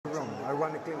I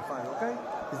want a clean fight, okay?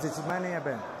 This is my main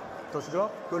event. Touch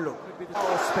drop, good look.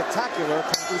 How spectacular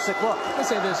can Usyk look? I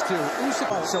say this too.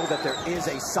 Usyk Show that there is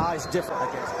a size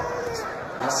difference.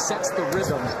 sets the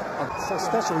rhythm. So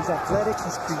special. He's athletic.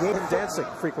 He's creative. Dancing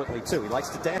frequently too. He likes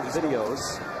to dance. Videos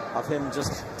of him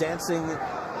just dancing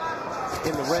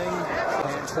in the ring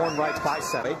and torn right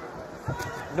bicep.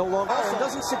 No longer and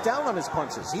doesn't sit down on his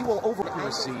punches. He will over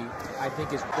accuracy. I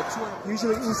think is the two.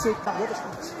 Usually Usyk with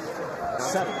a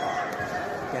 7.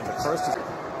 Again, the first is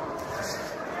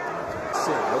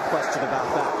no question about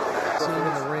that. Seeing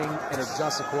in the ring and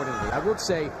adjust accordingly. I would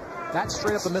say that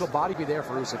straight up the middle body be there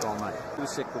for Usyk all night.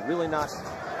 Usyk really not.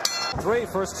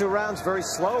 First 2 rounds very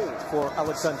slow for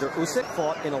Oleksandr Usyk.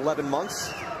 Fought in 11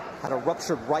 months. Had a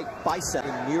ruptured right bicep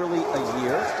in nearly a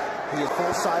year. He is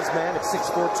full-size man at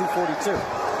 6'4", 242.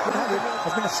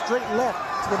 Has been a straight left.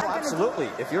 Absolutely.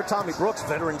 If you're Tommy Brooks,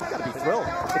 veteran, you got to be thrilled.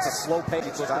 It's a slow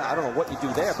pace. I don't know what you do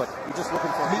there, but you're just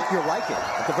looking for meat you're liking.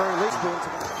 At the very least,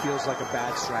 feels like a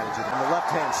bad strategy. On the left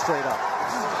hand, straight up.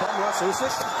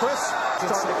 Usyk, Chris,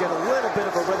 starting to get a little bit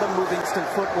of a rhythm, moving instant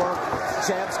footwork,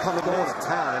 jabs coming into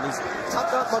town, and he's not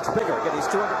that much bigger. Again, he's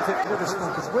 250.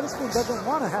 Because Witherspoon doesn't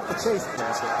want to have to chase.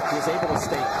 He is able to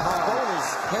stay calm, throwing his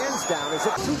hands down. Is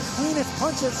it 2 cleanest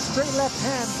punches, straight left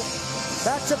hand,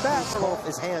 back to back. I don't know if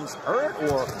his hands hurt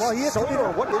or shoulder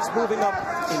or what is moving up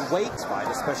in weight,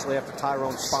 especially after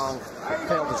Tyrone Spong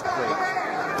failed his break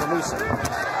from Usyk.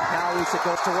 Now Usyk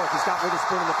goes to work. He's got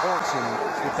Witherspoon in the corner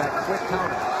with that quick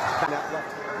counter.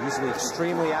 Usually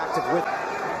extremely active with.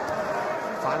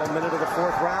 Final minute of the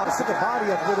 4th round. The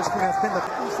body of Witherspoon has been the.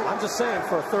 I'm just saying,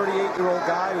 for a 38-year-old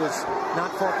guy who has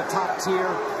not fought the top tier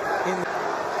in.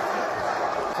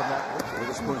 From that,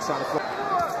 Witherspoon trying to flip.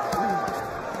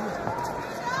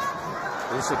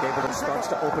 Usyk able to starts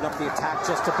to open up the attack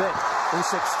just a bit.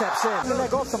 Usyk steps in.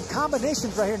 Let go of some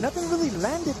combinations right here. Nothing really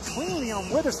landed cleanly on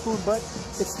Witherspoon, but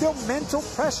it's still mental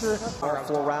pressure.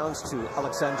 4 rounds to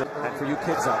Oleksandr. And for you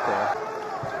kids out there,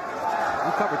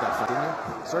 you covered that, didn't you?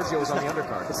 Sergio was on the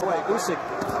undercard. That's why Usyk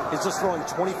is just throwing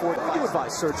 24. What do you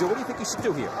advise, Sergio? What do you think you should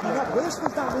do here? You know,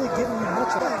 Witherspoon's not really giving you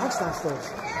much of that punchline stage.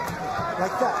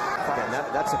 Like that. Again,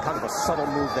 that's a kind of a subtle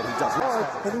move that he does.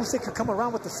 And Usyk could come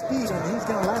around with the speed, and he's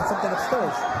going to land something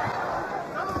upstairs.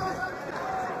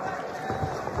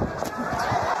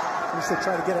 Usyk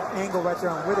try to get an angle right there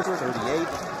on Witherspoon. 38.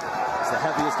 It's the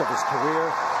heaviest of his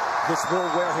career. This will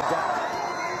wear him down.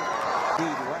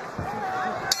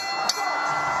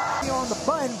 On the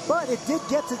button, but it did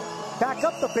get to back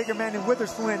up the bigger man in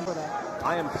Witherspoon.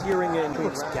 I am peering in.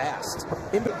 It's gassed.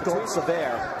 In the dolts of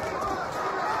air.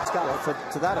 It's got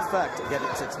to that effect. Again,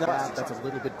 it's not. That's a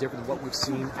little bit different than what we've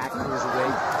seen at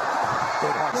cruiserweight.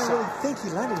 I don't really think he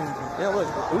landed anything. Yeah, look,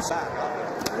 Usyk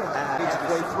needs to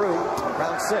way through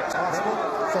round 6.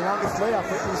 It's the longest layoff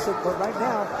for Usyk, but right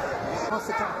now,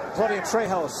 Claudio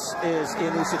Trejos is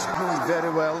in Usyk's doing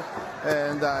very well,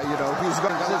 and you know, he's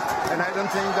going to, and I don't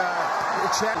think that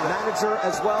manager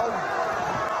as well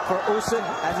for Usyk,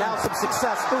 and now some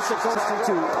success. Usyk goes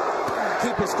to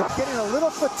keep his getting a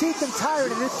little fatigued and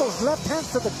tired, and it's those left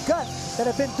hands to the gut that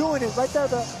have been doing it. Right there,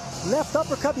 the left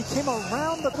uppercut, he came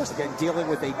around the again, dealing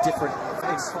with a different.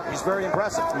 He's very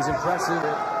impressive. He's impressive.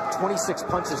 26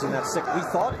 punches in that 6. We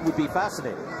thought it would be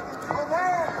fascinating.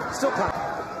 Still kind of.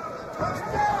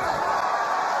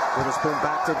 Witherspoon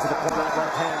backed into the corner of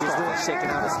right hand. He's really shaking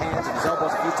out his hands and his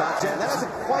elbows a few times. Yeah, that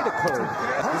hasn't quite occurred.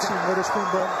 Punching Witherspoon,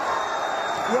 but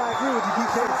yeah, I agree with you,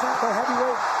 DK. It's not that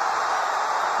heavyweight.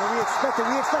 And we expected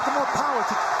more power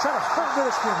to try to hurt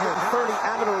Witherspoon here. 30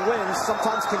 amateur wins,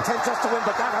 sometimes content just to win,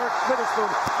 but that hurt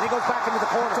Witherspoon. And he goes back into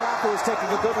the corner. After he's taking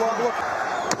a good long look.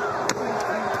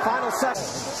 Final set.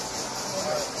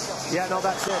 Yeah, no,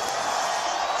 that's it.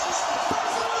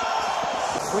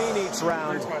 Clean each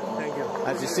round. Thank you.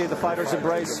 As you see the fighters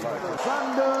embrace.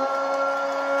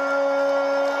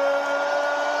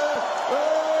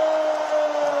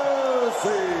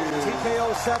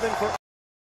 TKO 7 for